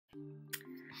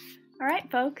All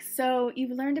right, folks, so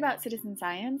you've learned about citizen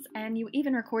science and you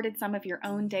even recorded some of your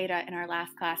own data in our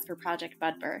last class for Project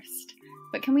Budburst.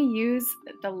 But can we use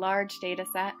the large data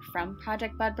set from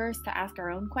Project Budburst to ask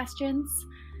our own questions?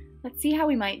 Let's see how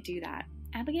we might do that.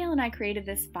 Abigail and I created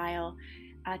this file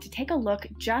to take a look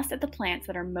just at the plants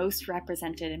that are most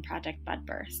represented in Project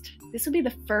Budburst. This will be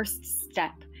the first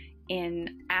step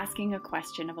in asking a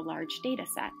question of a large data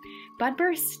set.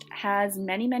 Budburst has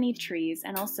many trees,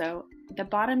 and also the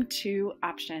bottom two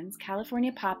options,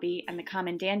 California poppy and the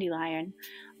common dandelion,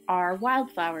 are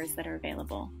wildflowers that are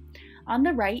available. On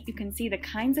the right, you can see the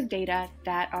kinds of data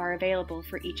that are available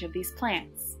for each of these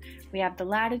plants. We have the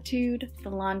latitude, the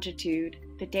longitude,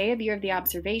 the day of year of the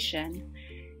observation,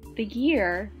 the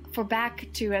year for back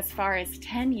to as far as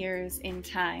 10 years in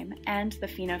time, and the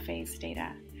phenophase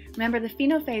data. Remember, the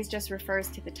phenophase just refers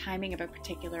to the timing of a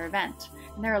particular event,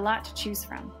 and there are a lot to choose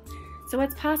from. So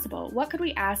what's possible? What could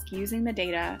we ask using the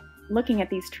data looking at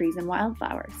these trees and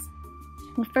wildflowers?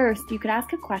 Well, first, you could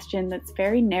ask a question that's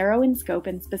very narrow in scope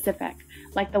and specific,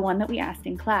 like the one that we asked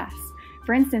in class.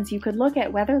 For instance, you could look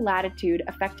at whether latitude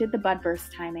affected the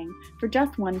budburst timing for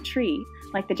just one tree,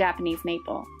 like the Japanese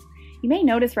maple. You may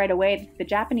notice right away that the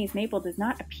Japanese maple does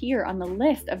not appear on the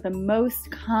list of the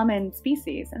most common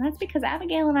species, and that's because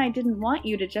Abigail and I didn't want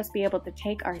you to just be able to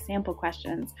take our sample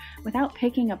questions without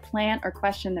picking a plant or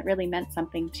question that really meant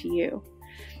something to you.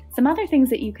 Some other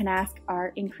things that you can ask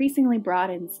are increasingly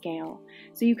broad in scale.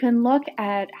 So you can look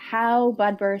at how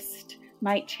budburst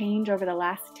might change over the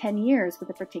last 10 years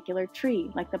with a particular tree,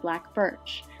 like the black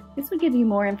birch. This would give you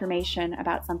more information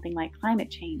about something like climate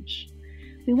change.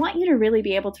 We want you to really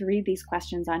be able to read these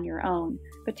questions on your own,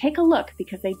 but take a look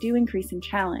because they do increase in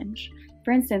challenge.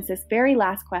 For instance, this very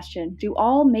last question, do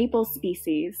all maple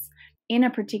species in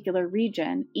a particular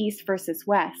region, east versus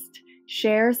west,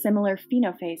 share similar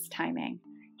phenophase timing?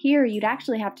 Here, you'd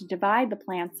actually have to divide the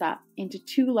plants up into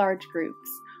two large groups,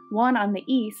 one on the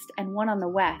east and one on the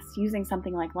west, using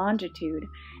something like longitude,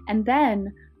 and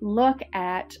then look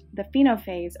at the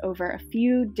phenophase over a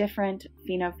few different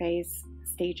phenophase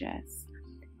stages.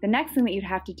 The next thing that you'd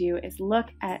have to do is look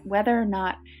at whether or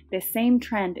not this same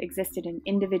trend existed in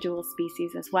individual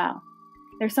species as well.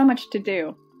 There's so much to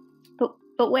do.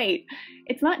 But wait,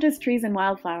 it's not just trees and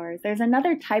wildflowers. There's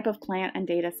another type of plant and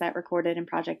data set recorded in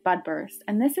Project Budburst,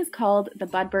 and this is called the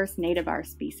Budburst nativar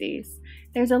species.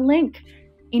 There's a link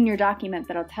in your document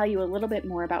that'll tell you a little bit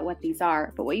more about what these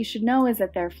are, but what you should know is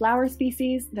that they're flower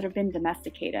species that have been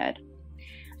domesticated.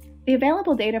 The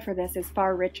available data for this is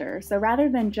far richer, so rather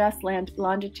than just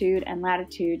longitude and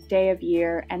latitude, day of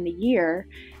year, and the year,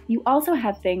 you also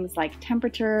have things like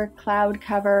temperature, cloud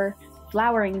cover,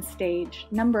 flowering stage,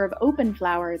 number of open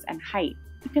flowers, and height.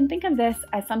 You can think of this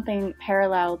as something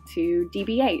parallel to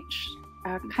DBH,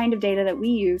 a kind of data that we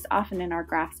use often in our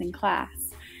graphs in class.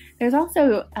 There's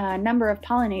also a number of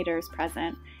pollinators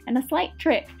present, and a slight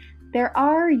trick. There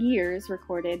are years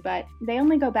recorded, but they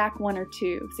only go back 1 or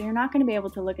 2, so you're not going to be able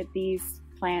to look at these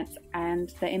plants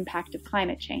and the impact of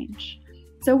climate change.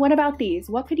 So what about these?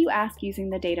 What could you ask using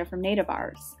the data from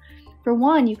nativars? For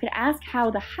one, you could ask how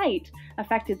the height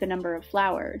affected the number of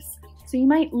flowers. So you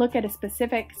might look at a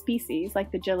specific species,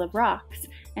 like the Jill of Rocks,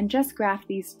 and just graph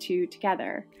these two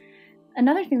together.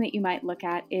 Another thing that you might look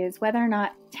at is whether or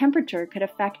not temperature could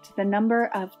affect the number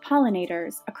of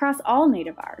pollinators across all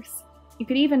nativars. You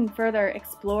could even further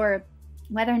explore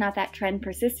whether or not that trend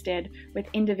persisted with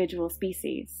individual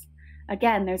species.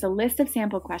 Again, there's a list of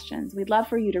sample questions. We'd love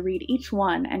for you to read each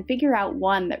one and figure out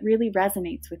one that really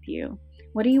resonates with you.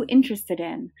 What are you interested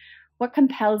in? What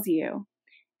compels you?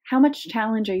 How much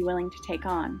challenge are you willing to take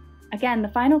on? Again, the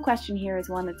final question here is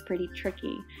one that's pretty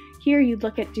tricky. Here you'd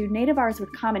look at, do nativars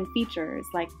with common features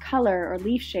like color or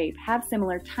leaf shape have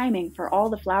similar timing for all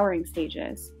the flowering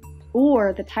stages?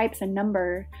 Or the types and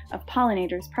number of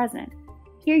pollinators present.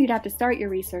 Here you'd have to start your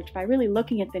research by really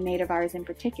looking at the nativars in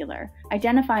particular,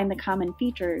 identifying the common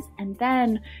features, and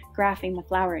then graphing the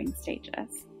flowering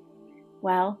stages.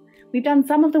 Well, we've done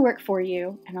some of the work for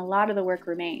you, and a lot of the work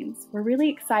remains. We're really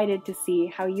excited to see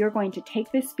how you're going to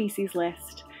take this species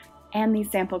list and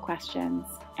these sample questions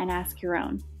and ask your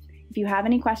own. If you have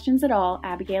any questions at all,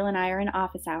 Abigail and I are in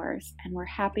office hours, and we're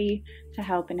happy to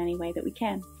help in any way that we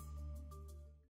can.